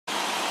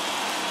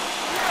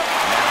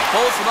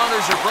Both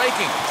runners are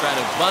breaking.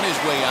 Trying to bunt his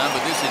way on,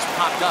 but this is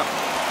popped up.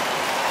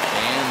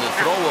 And the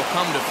throw will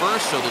come to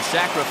first, so the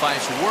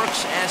sacrifice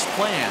works as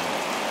planned.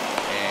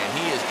 And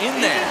he is in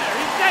there.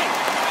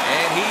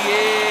 And he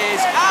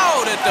is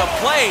out at the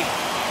plate.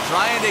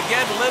 Trying to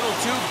get a little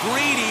too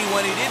greedy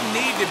when he didn't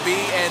need to be,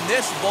 and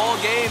this ball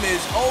game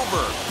is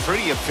over.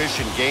 Pretty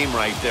efficient game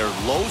right there.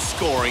 Low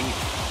scoring,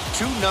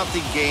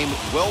 2-0 game.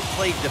 Well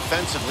played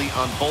defensively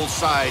on both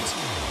sides,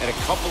 and a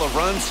couple of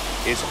runs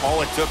is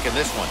all it took in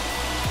this one.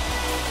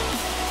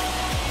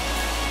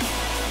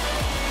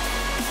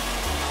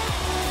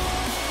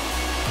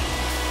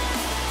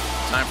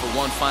 Time for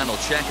one final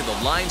check of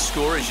the line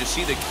score as you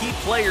see the key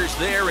players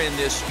there in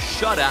this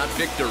shutout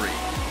victory.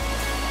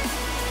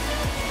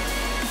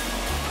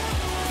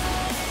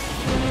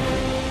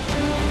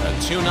 A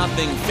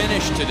 2-0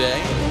 finish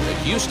today. The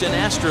Houston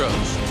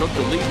Astros took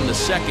the lead in the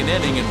second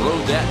inning and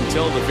rode that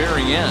until the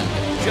very end.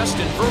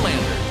 Justin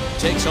Verlander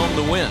takes home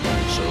the win.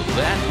 So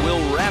that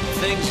will wrap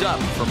things up.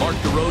 For Mark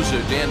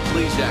DeRosa, Dan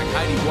Plesac,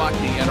 Heidi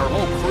Wackney, and our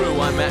whole crew,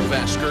 I'm Matt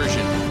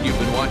Vasgersian. You've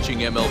been watching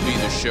MLB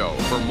The Show.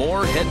 For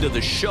more, head to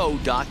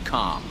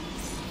theshow.com.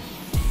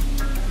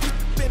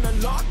 Been a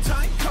long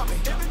time coming.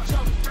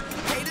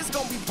 Haters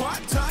gonna be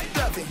part-time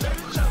loving.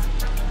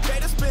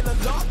 Haters been a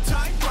long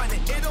time running.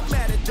 It don't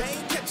matter, they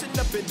ain't catching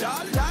up at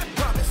all, I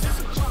promise.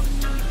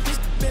 It's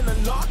been a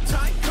long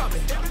time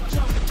coming.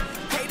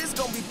 Haters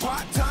gonna be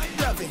part-time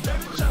loving.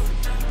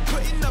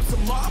 Putting up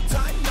some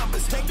all-time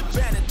numbers. Hang the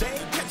banner, they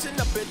ain't catching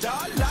up at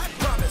all, I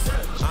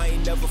promise. I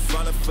ain't never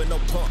falling for no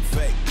pump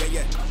fake,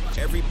 yeah.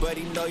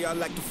 Everybody know y'all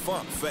like the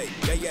funk fake,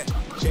 yeah.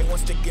 They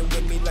want sticking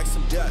with me like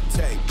some duct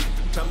tape.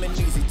 Coming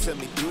easy to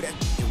me, do that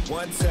in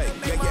one take,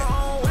 yeah.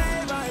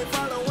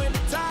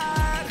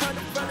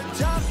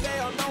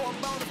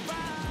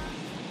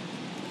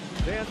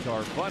 That's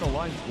our final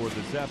line score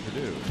this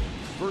afternoon.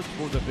 First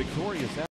for the victorious